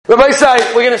Rabbi Say,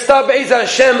 we're going to start Be'ez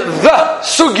Hashem, the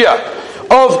Sugya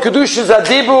of Kedushas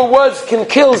HaDibur, Words Can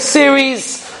Kill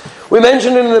series. We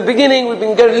mentioned it in the beginning, we've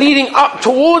been leading up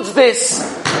towards this,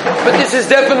 but this is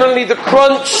definitely the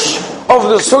crunch of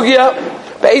the Sugya,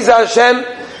 Be'ez Hashem.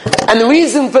 And the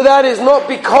reason for that is not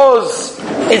because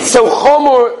it's so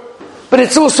chomor, but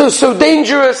it's also so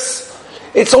dangerous.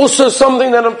 It's also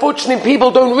something that unfortunately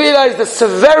people don't realize the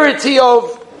severity of.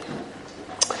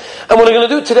 And what we're going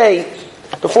to do today,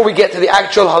 before we get to the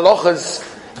actual halachas,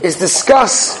 is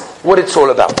discuss what it's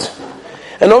all about.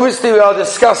 And obviously we are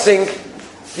discussing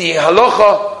the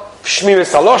halacha of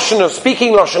Shmiras HaLashon, of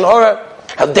speaking Lashon Hara,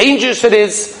 how dangerous it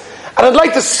is. And I'd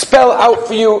like to spell out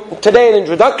for you today an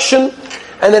introduction,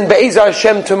 and then Be'ez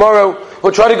Hashem tomorrow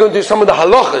we'll try to go into some of the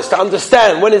halachas to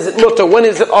understand when is it mutter, when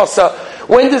is it asa,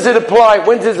 when does it apply,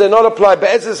 when does it not apply.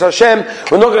 Be'ez Hashem,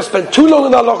 we're not going to spend too long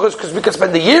on the halachas because we could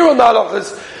spend a year on the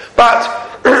halachas, but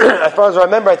as far as I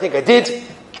remember, I think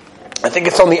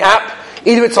it's on the app.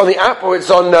 Either it's on the app or it's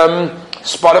on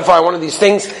Spotify, one of these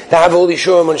things, to have all the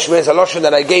shurim on Shmiras HaLashon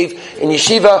that I gave in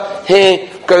Yeshiva, here,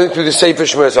 going through the Sefer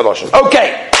Shmiras HaLashon.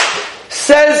 Okay,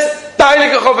 says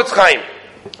Tailik Chofetz Chaim,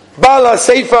 Baal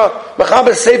HaSefer,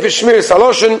 Mechaber Sefer Shmiras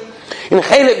HaLashon, in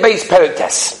Chelik Beis Perek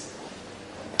Tes.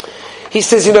 He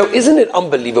says, isn't it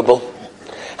unbelievable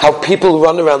how people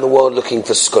run around the world looking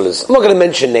for scholars? I'm not going to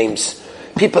mention names.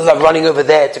 People are running over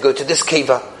there to go to this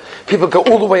kiva. People go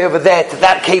all the way over there to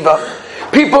that kiva.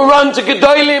 People run to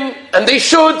Gedolim, and they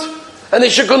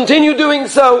should continue doing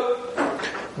so.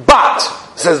 But,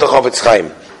 says the Chofetz Chaim,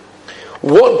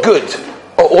 what good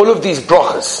are all of these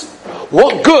brachas?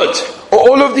 What good are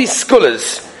all of these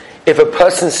scholars if a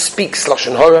person speaks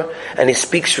Lashon Hara and he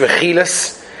speaks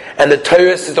Rechilas, and the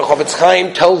Torah, says the Chofetz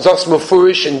Chaim, tells us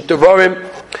Mefurish in Devarim,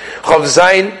 Chav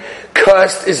Zayin,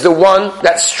 cursed is the one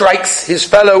that strikes his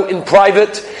fellow in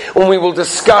private, when we will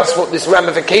discuss what this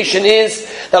ramification is.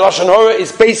 That Lashon Hara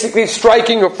is basically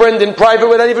striking a friend in private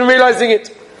without even realizing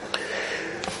it.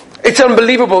 It's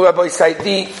unbelievable, Rabbi Say.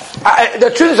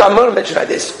 The truth is, I'm going to mention like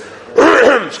this.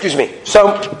 Excuse me.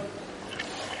 So,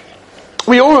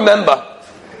 we all remember,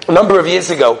 a number of years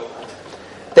ago,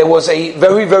 there was a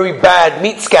very, very bad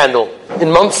meat scandal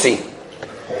in Monsey.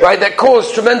 Right, that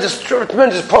caused tremendous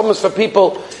problems for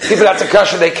people. People had to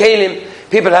kasher their kelim.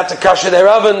 People had to kasher their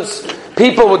ovens.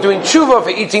 People were doing tshuva for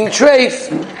eating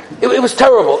treif. It was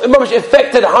terrible. It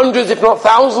affected hundreds, if not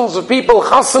thousands, of people.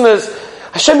 Chasanas.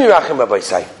 Hashem Yirachim, Rabbi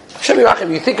Say. Hashem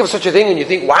Yirachim. You think of such a thing and you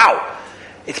think, wow,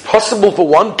 it's possible for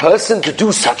one person to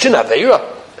do such an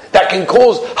aveira that can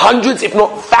cause hundreds, if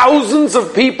not thousands,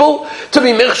 of people to be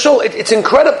michshol. It's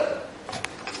incredible.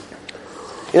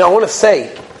 I want to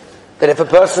say that if a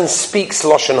person speaks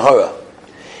Lashon Hara,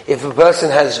 if a person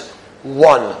has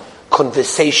one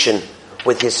conversation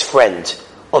with his friend,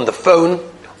 on the phone,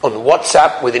 on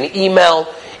WhatsApp, with an email,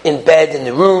 in bed, in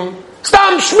the room,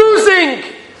 Stam schmoozing!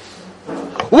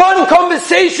 One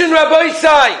conversation, Rabbi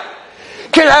Say,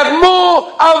 can have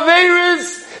more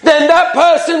aveiras than that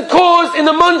person caused in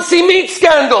the Monsey meat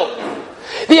scandal.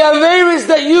 The aveiras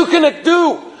that you can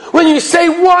do when you say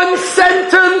one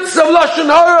sentence of Lashon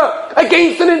Hara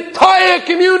against an entire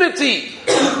community.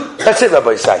 That's it,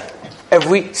 Rabbi Say.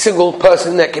 Every single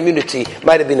person in that community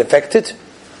might have been affected.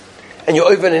 And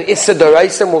you're over in an Issa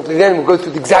D'Oraisa, and we'll go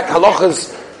through the exact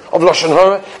halachas of Lashon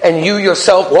Hara, and you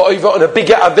yourself were over on a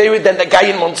bigger aveira than the guy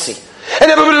in Monsey.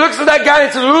 And everybody looks at that guy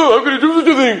and says, oh, I'm going to do such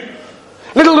a thing.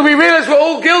 Little do we realize we're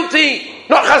all guilty.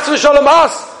 Not chas v'shalom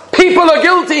us. People are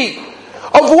guilty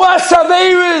of worse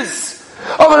aveiras,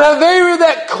 of an aveira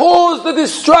that caused the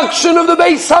destruction of the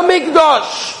Beis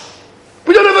HaMikdash.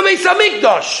 We don't have a Beis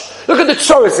HaMikdash. Look at the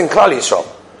tzoros in Klal Yisrael.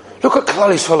 Look what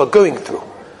Klal Yisrael are going through.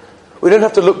 We don't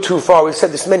have to look too far. We've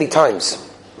said this many times.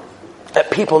 That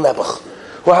people, Nebuch,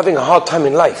 who are having a hard time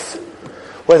in life,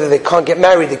 whether they can't get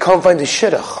married, they can't find a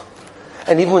shidduch.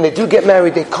 And even when they do get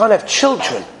married, they can't have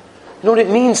children. You know what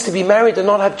it means to be married and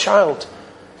not have child?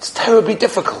 It's terribly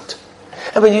difficult.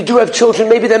 And when you do have children,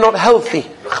 maybe they're not healthy.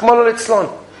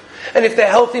 And if they're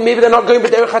healthy, maybe they're not going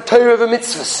b'derech haTorah of a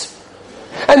mitzvahs.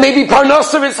 And maybe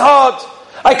parnasa is hard.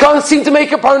 I can't seem to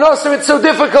make a parnasa, it's so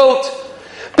difficult.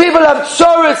 People have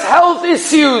tzoros, health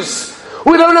issues.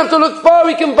 We don't have to look far,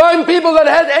 we can find people that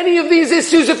had any of these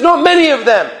issues, if not many of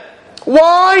them.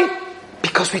 Why?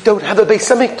 Because we don't have a Beis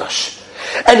HaMikdash.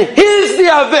 And here's the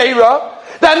aveira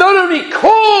that not only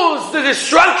caused the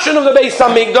destruction of the Beis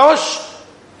HaMikdash,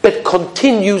 but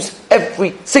continues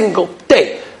every single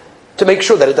day to make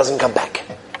sure that it doesn't come back.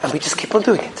 And we just keep on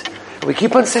doing it. And we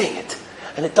keep on saying it.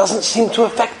 And it doesn't seem to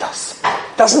affect us.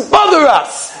 It doesn't bother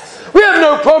us. We have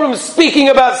no problem speaking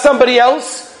about somebody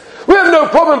else. We have no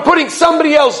problem putting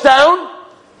somebody else down.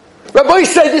 Rabbi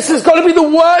said this is going to be the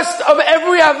worst of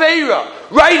every Aveira,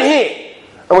 right here.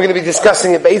 And we're going to be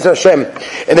discussing it, Be'ez Hashem,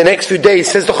 in the next few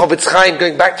days. Says the Chofetz Chaim,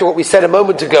 going back to what we said a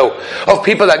moment ago, of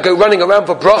people that go running around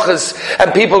for brachas,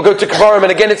 and people go to Kvarim,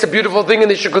 and again it's a beautiful thing, and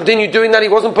they should continue doing that. He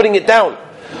wasn't putting it down.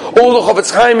 All the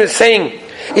Chofetz Chaim is saying,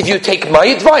 if you take my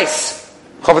advice,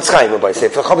 Chofetz Chaim, Rabbi said,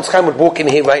 if the Chofetz Chaim would walk in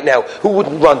here right now, who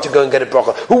wouldn't run to go and get a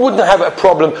bracha? Who wouldn't have a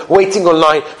problem waiting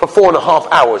online for 4.5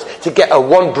 hours to get a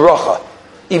one bracha,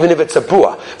 even if it's a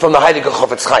bua, from the Heilige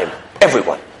Chofetz Chaim?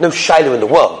 Everyone. No shayla in the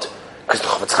world. Because the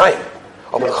Chofetz Chaim,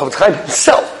 or the Chofetz Chaim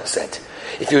himself said,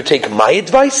 if you take my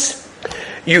advice,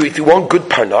 if you want good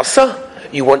parnasa,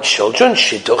 you want children,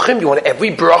 shidduchim, you want every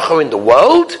bracha in the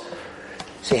world,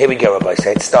 so here we go, Rabbi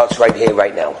said, it starts right here,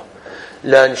 right now.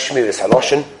 Learn Shmiras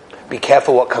Haloshen. Be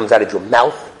careful what comes out of your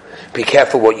mouth. Be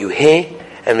careful what you hear.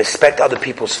 And respect other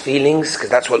people's feelings, because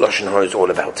that's what Lashon Hara is all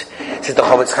about. Says the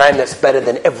Chofetz Chaim, that's better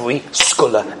than every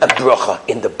skula and bracha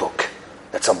in the book.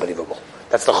 That's unbelievable.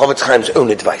 That's the Chofetz Chaim's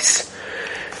own advice.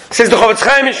 Says the Chofetz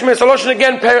Chaim in Shmiras Haloshen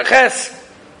again, Perek Ches,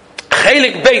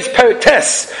 Chelik Beis, Perek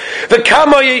Tes,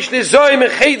 V'kama yesh lizoy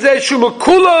mecheitzeh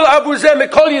shumakulol abuzeh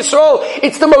mekol Yisrael.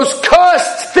 It's the most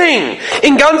cursed thing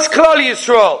in ganz Klal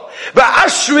Yisrael.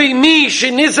 V'ashri mi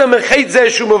sheniza mecheitzeh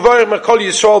shumavorech mekol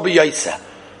Yisrael b'yaiseh.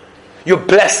 You're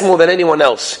blessed more than anyone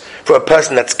else for a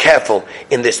person that's careful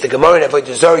in this. The Gemara in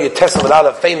Avodah Zarah Yutes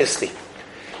Aleph famously.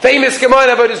 Famous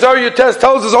Gemara in Avodah Zarah Yutes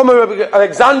tells us, Omer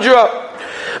Alexandria,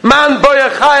 Man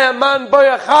boyachaya, man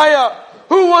boyachaya.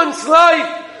 Who wants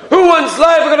life? Who wants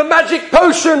life? We've got a magic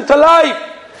potion to life.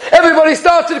 Everybody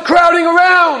started crowding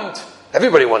around.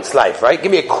 Everybody wants life, right?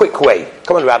 Give me a quick way.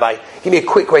 Come on, Rabbi. Give me a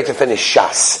quick way to finish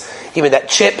Shas. Give me that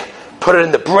chip. Put it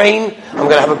in the brain. I'm going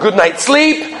to have a good night's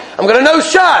sleep. I'm going to know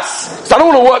Shas. So I don't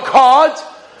want to work hard.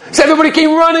 So everybody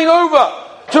came running over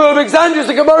to Alexandria.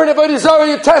 The Gemara in Avodah Zarah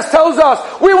Yutes tells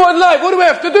us, we want life. What do we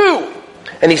have to do?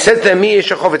 And he says to me,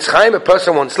 Chofetz Chaim, a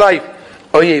person wants life.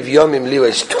 Oyev yomim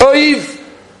liwes toiv.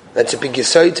 That's a big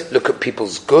yesod. Look at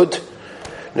people's good.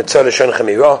 And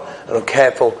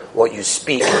careful what you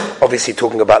speak. Obviously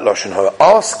talking about Lashon Hara.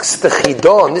 Asks the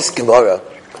Chidah on this Gemara,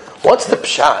 what's the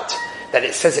pshat that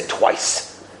it says it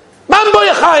twice? Man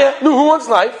boyachaya. No, who wants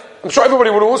life? I'm sure everybody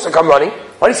would also come running.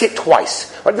 Why did he say it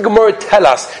twice? Why did the Gemara tell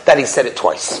us that he said it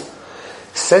twice?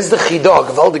 Says the Chidah,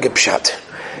 gewaldige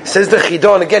pshat. Says the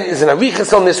Chidah, and again, there's an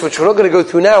arichas on this which we're not going to go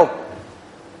through now.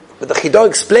 But the Chidah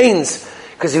explains,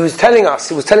 because he was telling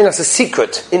us a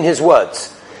secret in his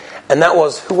words. And that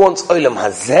was, who wants Olam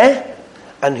Hazeh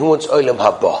and who wants Olam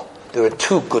Haba. There are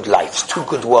two good lives, two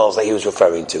good worlds that he was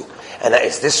referring to. And that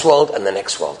is this world and the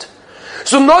next world.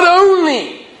 So not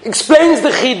only explains the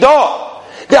Chidah,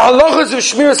 the halachas of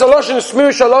Shmiras Haloshen and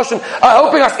Shmiras Haloshen are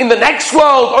helping us in the next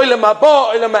world, Olam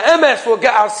Haba, Olam Ha'emes, we'll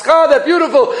get our schar, they're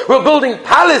beautiful, we're building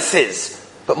palaces.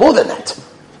 But more than that,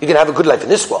 you're going to have a good life in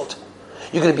this world.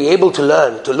 You're going to be able to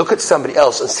learn to look at somebody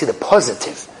else and see the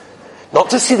positive, not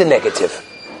to see the negative.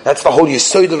 That's the whole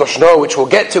Yesod of Lashon Hara, which we'll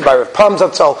get to by Rav Pam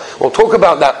Zatzal. We'll talk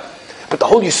about that. But the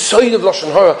whole Yesod of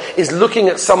Lashon Hara is looking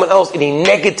at someone else in a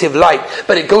negative light.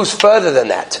 But it goes further than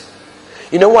that.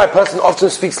 You know why a person often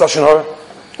speaks Lashon Hara?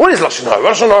 What is Lashon Hara?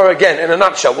 Lashon Hara, again, in a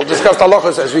nutshell, we'll discuss the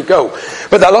halachas as we go.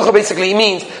 But the halacha basically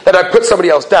means that I put somebody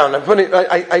else down.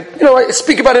 I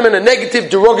speak about him in a negative,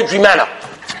 derogatory manner.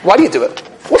 Why do you do it?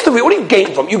 What do you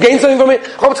gain from it? You gain something from it?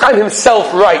 Chofetz Chaim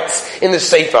himself writes in the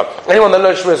Sefer. Anyone that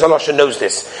knows Shmiras Haloshen knows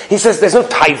this. He says there's no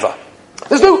taiva.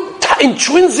 There's no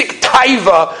intrinsic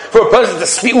taiva for a person to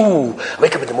speak. I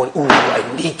wake up in the morning.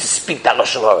 I need to speak that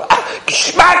Lashon Hara.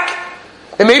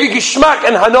 Gishmak. There may be Gishmak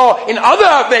and Hana in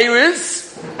other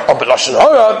areas. But Lashon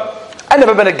Hara, I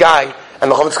never met a guy, and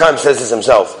the Chofetz Chaim says this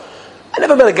himself, I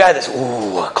never met a guy that's,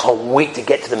 I can't wait to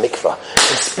get to the mikvah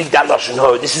and speak that Lashon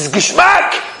Hara. This is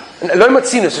Gishmak. And I learned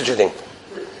such a thing.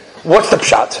 What's the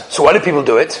pshat? So why do people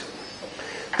do it?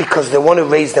 Because they want to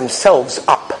raise themselves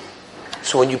up.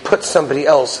 So when you put somebody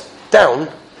else down,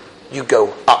 you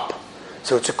go up.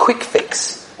 So it's a quick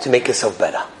fix to make yourself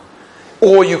better.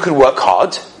 Or you could work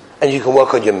hard, and you can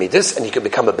work on your midas, and you can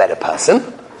become a better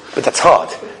person. But that's hard.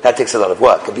 That takes a lot of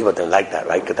work. And people don't like that,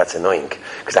 right? Because that's annoying.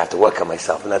 Because I have to work on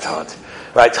myself, and that's hard.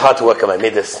 Right? It's hard to work on my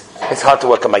midas. It's hard to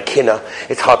work on my kina.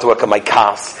 It's hard to work on my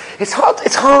kas. It's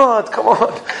hard. Come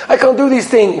on. I can't do these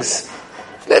things.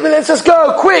 Let's just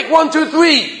go. Quick. 1, 2,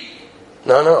 3.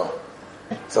 No.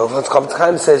 So Chofetz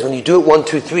Chaim says when you do it 1,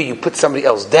 2, 3, you put somebody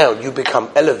else down, you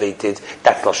become elevated.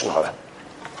 That's Lashon Hara.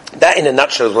 That in a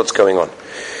nutshell is what's going on.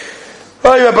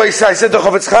 Rabbi Yisai said the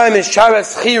Chofetz Chaim is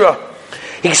Sharas Chira.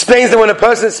 He explains that when a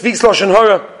person speaks Lashon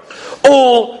Hara,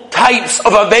 all types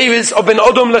of aveiros of ben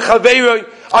Adam lechaveiro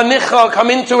Anicha, come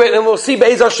into it, and we'll see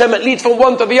Be'ez Hashem, it leads from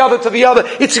one to the other to the other.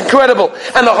 It's incredible.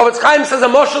 And the Chofetz Chaim says a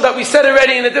mashal that we said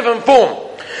already in a different form.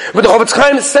 But the Chofetz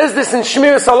Chaim says this in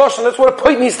Shmiras HaLashon. Let's want to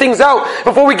point these things out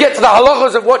before we get to the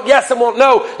halachas of what yes and what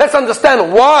no. Let's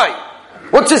understand why.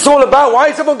 What's this all about? Why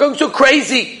is everyone going so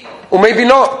crazy? Or maybe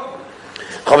not.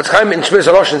 Chofetz Chaim in Shmiras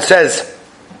HaLashon says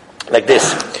like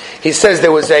this. He says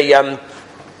there was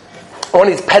one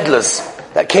of these peddlers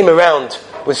that came around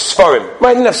with Sfarim.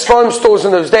 I didn't have Sfarim stores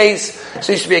in those days. So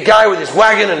there used to be a guy with his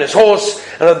wagon and his horse,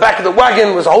 and on the back of the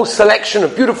wagon was a whole selection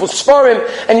of beautiful Sfarim,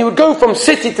 and he would go from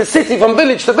city to city, from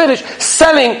village to village,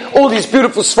 selling all these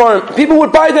beautiful Sfarim. People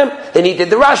would buy them. They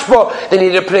needed the Rashba, they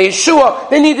needed a Pnei Yeshua,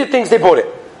 they needed things, they bought it.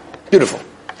 Beautiful.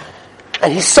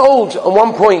 And he sold, at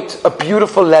one point, a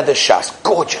beautiful leather shas.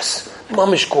 Gorgeous.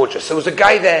 Mamish gorgeous. There was a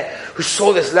guy there who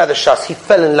saw this leather shas. He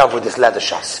fell in love with this leather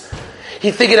shas.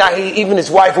 He figured out even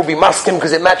his wife will be muskim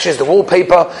because it matches the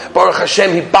wallpaper. Baruch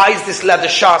Hashem, he buys this leather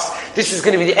shas. This is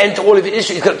going to be the end to all of his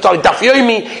issues. He's going to start Daf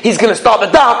Yomi. He's going to start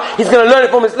the Daf. He's going to learn it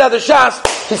from his leather shas.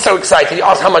 He's so excited. He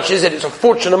asks how much is it. It's a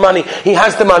fortune of money. He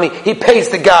has the money. He pays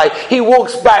the guy. He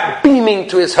walks back beaming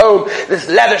to his home. This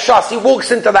leather shas. He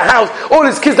walks into the house. All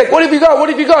his kids like, what have you got? What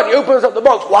have you got? He opens up the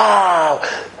box. Wow.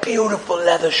 Beautiful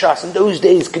leather shas. In those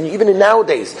days, even in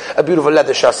nowadays, a beautiful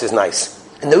leather shas is nice.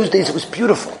 In those days, it was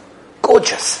beautiful.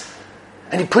 Gorgeous.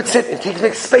 And he puts it, and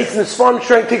makes space in the Sfarim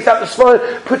shrink, takes out the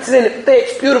Sfarim, puts it in, it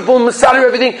fits, beautiful, masala,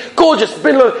 everything, gorgeous,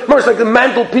 almost like the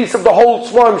mantelpiece of the whole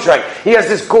Sfarim shrink. He has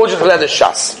this gorgeous leather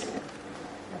shas.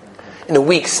 In a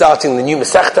week, starting the new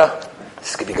Masechta, this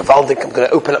is going to be Gavaldik, I'm going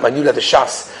to open up my new leather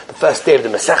shas, the first day of the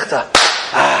Masechta,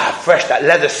 fresh, that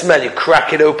leather smell, you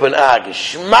crack it open,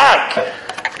 geschmack!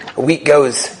 A week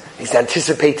goes, he's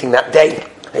anticipating that day,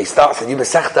 and he starts the new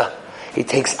Masechta. He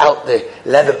takes out the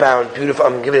leather-bound, beautiful,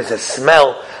 I'm giving it a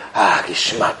smell.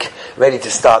 Geschmack. Ready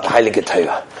to start the Heilige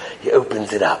Torah. He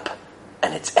opens it up,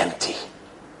 and it's empty.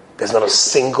 There's not a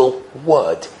single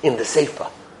word in the Sefer.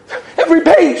 Every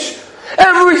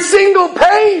single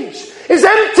page is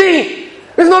empty.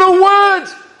 There's not a word,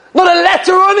 not a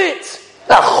letter on it.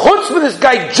 That chutzpah, this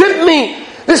guy gypped me.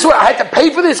 This is what I had to pay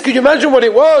for this. Could you imagine what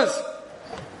it was?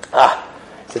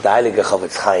 Said the Heilige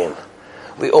Chofetz Chaim.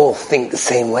 We all think the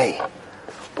same way.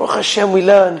 Baruch Hashem, we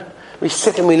learn. We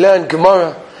sit and we learn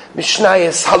Gemara,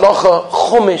 Mishnayos, Halacha,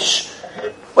 Chumash,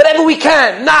 whatever we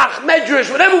can, Nach, Medrash,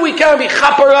 whatever we can, we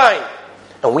chaparayim.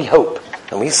 And we hope,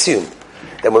 and we assume,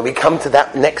 that when we come to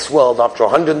that next world, after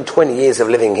 120 years of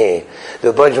living here,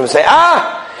 the Rebbeinu will say,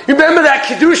 you remember that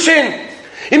Kiddushin?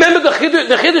 You remember the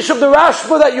Chiddush of the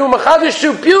Rashba that you were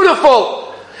Machadishu?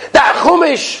 Beautiful! That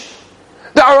Chumash,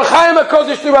 the Aruch Chaim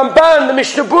HaKodesh, the Ramban, the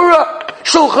Mishnah Berurah,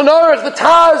 Shulchan Aruch, the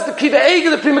Taz, the Kiva Eiger,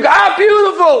 the Pri Megadim,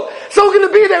 beautiful! It's all going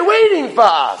to be there waiting for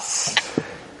us.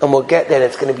 And we'll get there and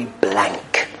it's going to be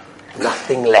blank.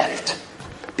 Nothing left.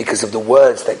 Because of the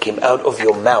words that came out of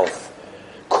your mouth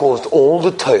caused all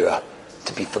the Torah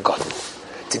to be forgotten,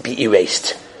 to be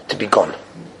erased, to be gone.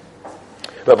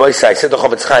 Rabbi Isai said the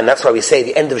Chofetz Chaim, that's why we say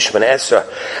the end of Shemana Esra,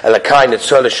 Elakai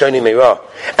Netzor L'Shoni Meirah.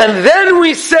 And then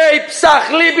we say, Psach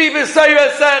Libi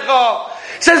B'Sayra Secha.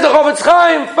 Says the Chofetz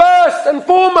Chaim, first and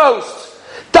foremost,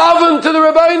 daven to the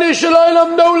Rabbeinu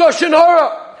Shalom, no Lashon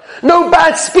Hara, no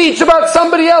bad speech about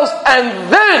somebody else.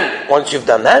 And then, once you've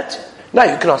done that, now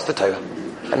you can ask the Torah.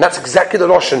 And that's exactly the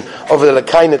Lashon of the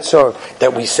Elakai Netzor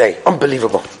that we say.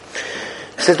 Unbelievable.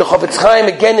 Says the Chofetz Chaim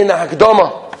again in the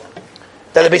Hakdama,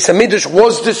 that the Beis HaMikdash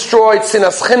was destroyed,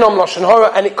 sinas chinam lashon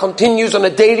hara, and it continues on a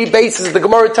daily basis. The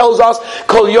Gemara tells us,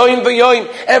 kol yoyim v'yoyim,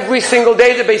 every single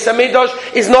day the Beis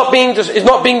HaMikdash is not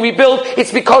being rebuilt.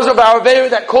 It's because of our avera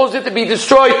that caused it to be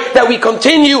destroyed that we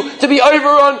continue to be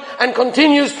overrun and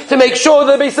continues to make sure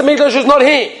that the Beis HaMikdash is not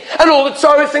here. And all the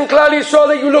tzaris and Klal Yisrael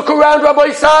that you look around,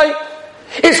 Rabbi Isai,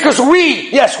 it's because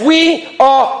we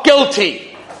are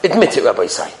guilty. Admit it, Rabbi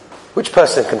Isai. Which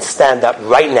person can stand up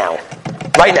right now,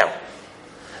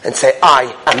 and say,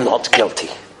 I am not guilty.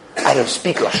 I don't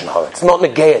speak Lashon Hara. It's not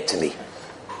negayah to me.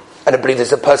 I don't believe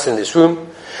there's a person in this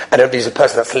room. I don't believe there's a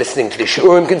person that's listening to the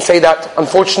Shurim can say that.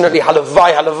 Unfortunately,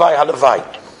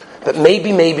 halavai. But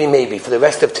maybe, for the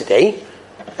rest of today,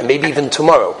 and maybe even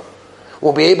tomorrow,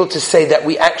 we'll be able to say that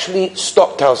we actually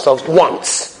stopped ourselves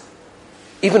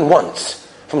even once,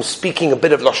 from speaking a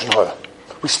bit of Lashon Hara.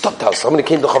 We stopped ourselves. When it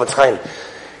came to Chofetz Chaim,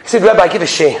 he said, Rabbi, give a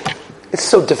share. It's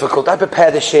so difficult. I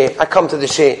prepare the share. I come to the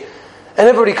share. And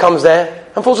everybody comes there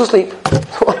and falls asleep.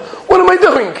 What am I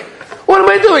doing?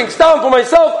 It's down for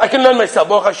myself. I can learn myself.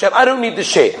 Baruch Hashem. I don't need the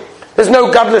share. There's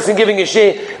no godless in giving a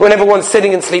share when everyone's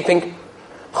sitting and sleeping.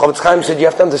 Chofetz Chaim said, you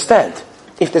have to understand.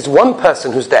 If there's one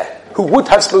person who's there who would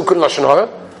have spoken Lashon Hara,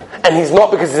 and he's not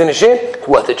because he's in a share, it's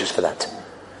worth it just for that.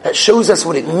 That shows us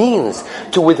what it means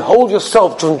to withhold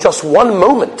yourself from just one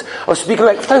moment of speaking.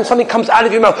 Like something comes out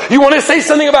of your mouth. You want to say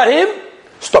something about him?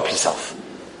 Stop yourself.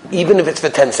 Even if it's for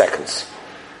 10 seconds.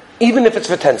 Even if it's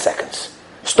for 10 seconds.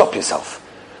 Stop yourself.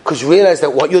 Because you realize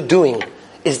that what you're doing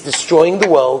is destroying the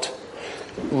world,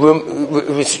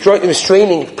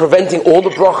 restraining, preventing all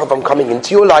the bracha from coming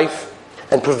into your life,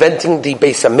 and preventing the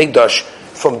Beis HaMikdash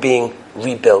from being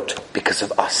rebuilt because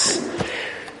of us.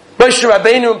 Moshe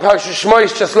Rabbeinu in Parashat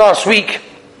Shmos just last week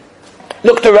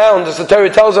looked around, as the Torah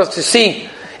tells us, to see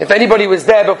if anybody was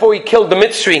there before he killed the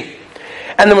Mitzri,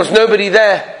 and there was nobody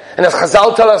there. And as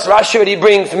Chazal tell us, Rashi that he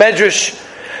brings Medrash,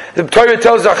 the Torah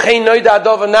tells us,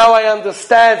 now I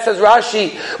understand, says Rashi,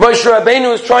 Moshe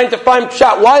Rabbeinu is trying to find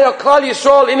pshat. Why are Klal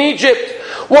Yisrael in Egypt?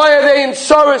 Why are they in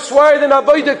Saras? Why are they in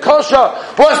Avodah Kosher?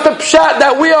 What's the pshat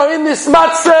that we are in this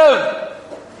matzav?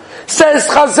 Says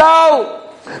Chazal,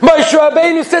 Moshe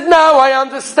Rabbeinu said, now I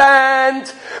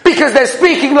understand. Because they're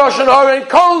speaking Lashon Hara, and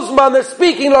Kolzman, they're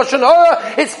speaking Lashon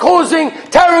Hara, it's causing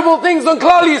terrible things on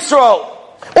Klal Yisrael.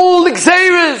 All the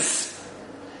Gzeiras.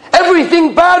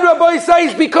 Everything bad, Rabbi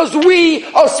says, because we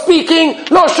are speaking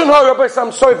Lashon Hara. Rabbi,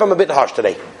 I'm sorry if I'm a bit harsh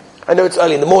today. I know it's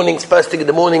early in the morning, it's first thing in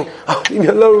the morning. Oh, leave me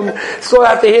alone. So I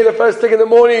have to hear the first thing in the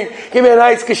morning. Give me a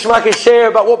nice kishmak share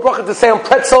about what bracha to say on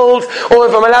pretzels, or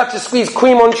if I'm allowed to squeeze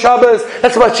cream on Shabbos.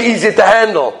 That's much easier to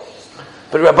handle.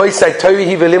 But Rabbi said,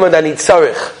 Torihi v'limad ani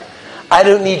tzarich. I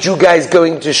don't need you guys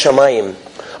going to Shamayim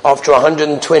after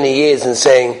 120 years and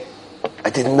saying, I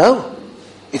didn't know.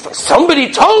 If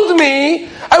somebody told me,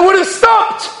 I would have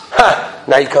stopped.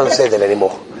 Now you can't say that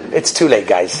anymore. It's too late,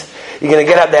 guys. You're going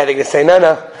to get up there, they're going to say,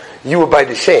 no, you were by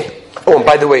the share. Oh, and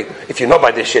by the way, if you're not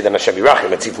by the share, then Hashem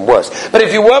Yirachim, it's even worse. But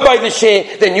if you were by the share,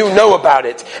 then you know about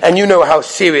it, and you know how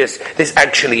serious this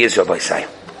actually is, Rabbi say.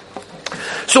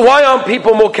 So why aren't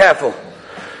people more careful?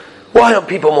 Why aren't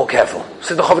people more careful?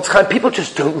 Says the Chofetz Chaim, people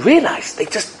just don't realize. They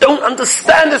just don't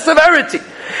understand the severity.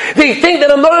 They think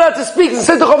that I'm not allowed to speak. And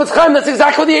says the Chofetz Chaim, that's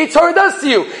exactly what the Yetzer Hara does to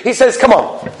you. He says, come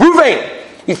on, Ruvain,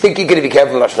 you think you're going to be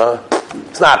careful in Lashon Hara?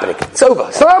 It's not happening. It's over.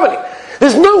 It's not happening.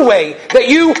 There's no way that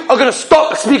you are going to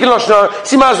stop speaking Lashon Hara,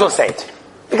 so you might as well say it.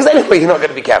 Because anyway, you're not going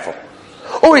to be careful.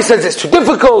 Or he says it's too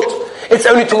difficult. It's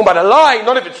only talking about a lie,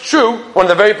 not if it's true. One of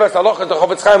the very first halachas the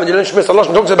Chofetz Chaim and the Shmis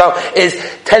Halachos talks about is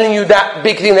telling you that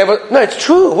big thing. No, it's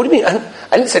true. What do you mean?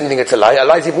 I didn't say anything that's a lie. A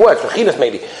lie is even worse. Mechilas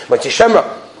maybe. But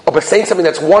Yishemra, or by saying something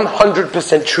that's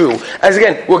 100% true. As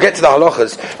again, we'll get to the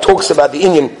halachas. Talks about the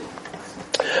Indian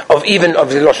of the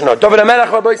Lashon Hara. David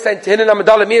HaMelech Rabbi said, Tehillim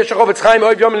Amadal Mir Shechovitz Chaim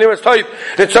Oiv Yom Liras Toiv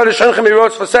Netzor Shechem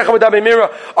Miros Vasecha V'Dabei Mira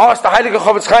asked the Heilige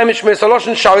Chofetz Chaim Shmei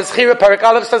Saloshon Sharis Chira Parak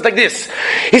Aleph says like this.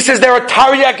 He says there are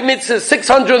Tariag mitzvahs,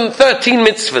 613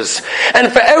 mitzvahs,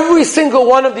 and for every single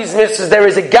one of these mitzvahs there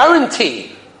is a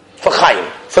guarantee for Chaim,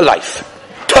 for life,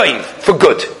 Toiv, for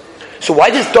good. So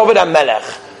why does David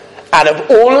HaMelech, out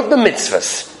of all of the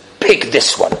mitzvahs, pick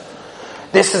this one?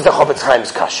 This is the Chofetz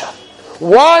Chaim's kasha.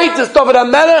 Why does David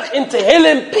HaMelech in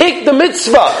Tehillim pick the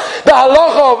mitzvah, the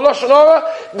halacha of Lashon Hara?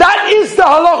 That is the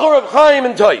halacha of Chaim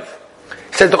and Toiv.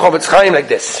 Says the Chofetz Chaim like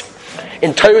this.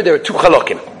 In Torah there are two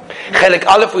chalakim. Chelik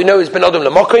Aleph we know is Ben Adam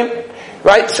L'Mokim,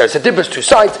 right? So it's a difference, two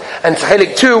sides. And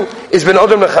Chelik 2 is Ben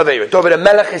Adam L'Chaveira. David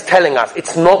HaMelech is telling us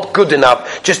it's not good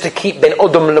enough just to keep Ben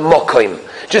Adam L'Mokim,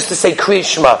 just to say Kriya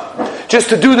Shema, just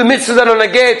to do the mitzvahs that are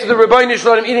negay to the Rebbeinu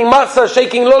Shalom, eating matzah,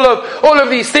 shaking lulav, all of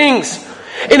these things.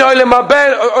 In Olam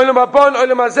Haben, Olam Habon,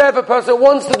 Olam Hazeh, if a person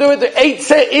wants to do it, the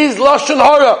Eitzeh is Lashon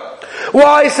Hara.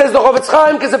 Why, says the Chofetz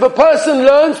Chaim? Because if a person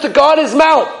learns to guard his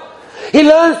mouth, he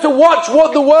learns to watch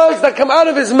what the words that come out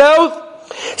of his mouth,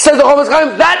 says the Chofetz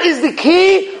Chaim, that is the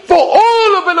key for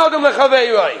all of Ben Adam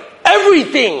L'Chaveiroi.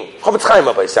 Everything. Chofetz Chaim,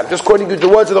 I'm just quoting you the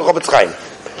words of the Chofetz Chaim.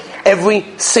 Every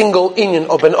single inyan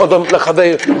of Ben Adam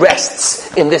L'Chaveiroi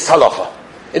rests in this halacha.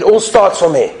 It all starts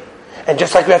from here. And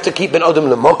just like we have to keep Ben Adam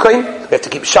L'Mokim, we have to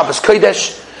keep Shabbos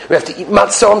Kodesh, we have to eat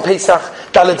matzah on Pesach,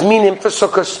 Daled Minim for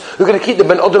Sukkot, we're going to keep the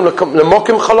Ben Adam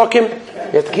L'Mokim Chalakim,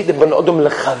 we have to keep the Ben Adam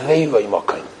L'Chaveiroi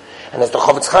Mokim. And as the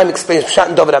Chofetz Chaim explains, Pshat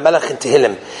and David HaMelech in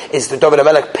Tehillim, is that David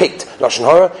HaMelech picked Lashon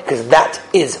Hara, because that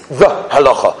is the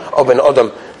halacha of Ben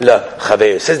Adam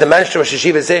L'Chaveiroi. Says the Manshter Rosh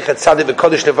Yeshiva Zeichet Tzaddik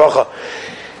V'Kodesh Levacha,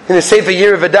 in the Sefer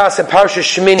Year of Adas and Parashas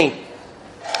Shemini,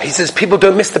 he says people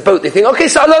don't miss the boat. They think, okay,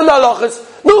 so I learn the halachas.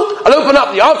 No, I'll open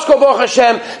up the Artschool Baruch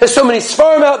Hashem. There's so many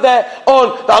Sfarim out there on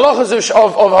the halachas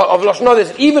of Lashon Hara.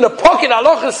 There's even a pocket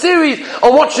halachas series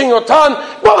on watching your tongue.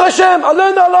 Baruch Hashem, I'll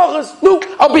learn the halachas. No,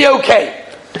 I'll be okay.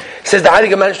 Says the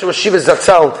Heilige Manshter Rosh Yeshiva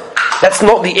Zatzal, that's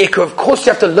not the ikar. Of course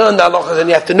you have to learn the halachas and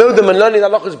you have to know them, and learning the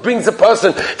halachas brings a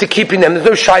person to keeping them. There's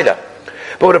no shaida.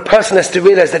 But what a person has to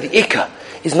realize that the ikar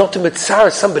is not to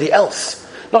mitzvah somebody else.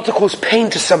 not to cause pain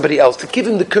to somebody else, to give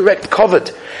him the correct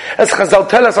kavod. As Chazal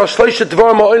tell us, Shloisha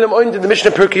Dvarim Ha'olam Oind in the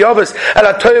Mishnah Pirkei Avos,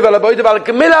 Al HaToyev Al HaBoidev Al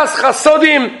Gemilas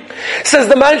Chasodim, says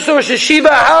the Manshur Rosh Yeshiva,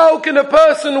 how can a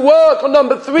person work on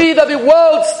number 3 that the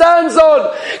world stands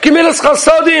on? Gemilas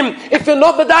Chasodim, if you're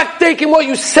not medaktek in what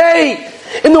you say,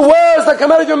 in the words that come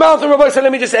out of your mouth. And Rabbi said,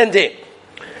 let me just end here.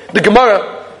 The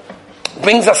Gemara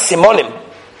brings us simonim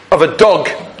of a dog,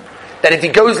 that if he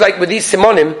goes like with these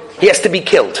simonim, he has to be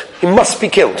killed. He must be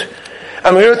killed.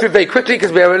 I'm going to go through very quickly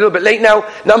because we are a little bit late now.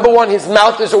 Number 1, his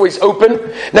mouth is always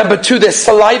open. Number 2, there's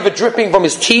saliva dripping from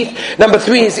his teeth. Number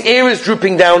 3, his ear is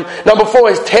drooping down. Number 4,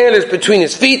 his tail is between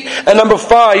his feet. And number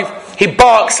 5, he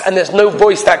barks and there's no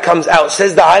voice that comes out.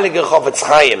 Says the Heilige Chofetz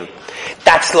Chaim.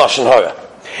 That's Lashon Hara.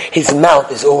 His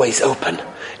mouth is always open,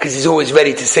 because he's always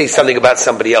ready to say something about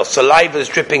somebody else. Saliva is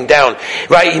dripping down,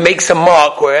 right? He makes a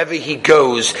mark wherever he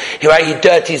goes, right? He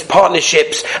dirties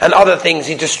partnerships and other things.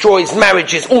 He destroys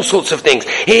marriages, all sorts of things.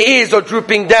 His ears are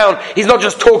drooping down. He's not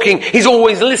just talking, he's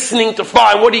always listening to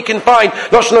find what he can find.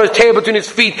 Lashon Hara, his tail between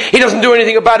his feet. He doesn't do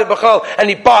anything about it, B'chal, and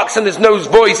he barks and there's no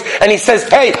voice, and he says,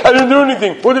 hey, I didn't do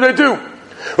anything. What did I do?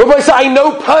 Rabbi said, I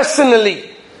know personally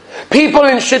people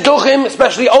in Shidduchim,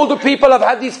 especially older people, have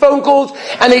had these phone calls,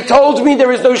 and they told me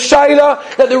there is no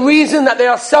shayla, that the reason that they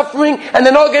are suffering and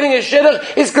they're not getting a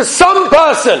shidduch is because some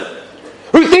person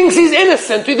who thinks he's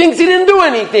innocent, who thinks he didn't do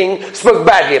anything, spoke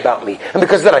badly about me, and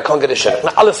because of that I can't get a shidduch.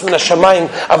 Now, alles min hashamayim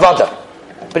avada.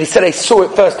 But he said, I saw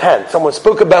it firsthand. Someone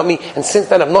spoke about me, and since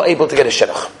then I'm not able to get a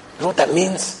shidduch. You know what that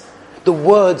means? The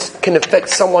words can affect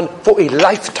someone for a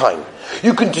lifetime.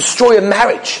 You can destroy a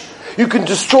marriage. You can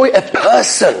destroy a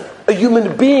person, a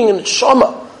human being, and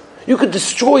shama. You can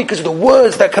destroy because of the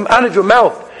words that come out of your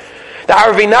mouth. The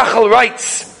Arvi Nachal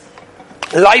writes,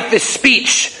 life is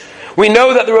speech. We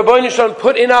know that the Rabbeinu Shalom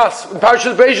put in us, in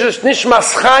Parashat Beishus,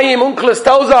 Nishmas Chaim, Unkles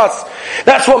tells us,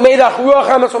 that's what made us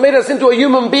Ruach, that's what made us into a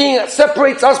human being, that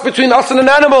separates us between us and an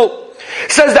animal.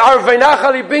 Says the Arvi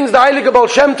Nachal, he brings the Heilige Baal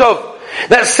Shem Tov,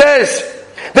 that says,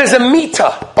 there's a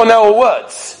meter on our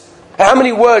words. How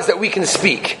many words that we can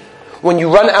speak? When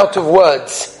you run out of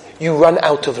words, you run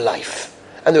out of life.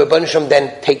 And the Rebbeinu Shalom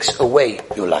then takes away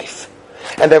your life.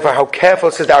 And therefore, how careful,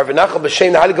 says the Arvi Nachal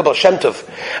B'Shem, the Heilige Baal Shem Tov,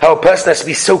 how a person has to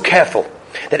be so careful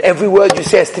that every word you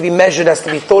say has to be measured, has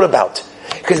to be thought about.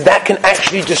 Because that can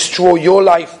actually destroy your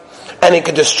life, and it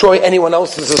can destroy anyone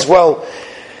else's as well.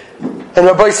 And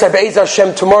Rabbi said, Be'ez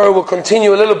Hashem, tomorrow we'll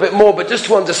continue a little bit more, but just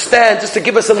to understand, just to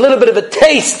give us a little bit of a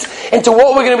taste into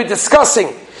what we're going to be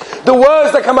discussing. The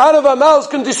words that come out of our mouths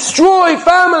can destroy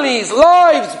families,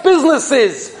 lives,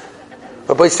 businesses.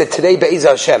 Rabbi said, today, Be'ez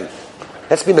Hashem,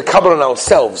 let's be mekabel on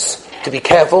ourselves, to be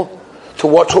careful, to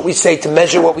watch what we say, to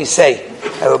measure what we say.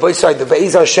 And Rabbi said, the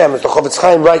Be'ez Hashem, as the Chofetz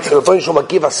Chaim writes, the Rabbi Shalom will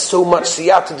give us so much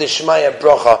siyata d'shmaya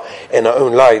bracha in our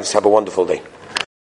own lives. Have a wonderful day.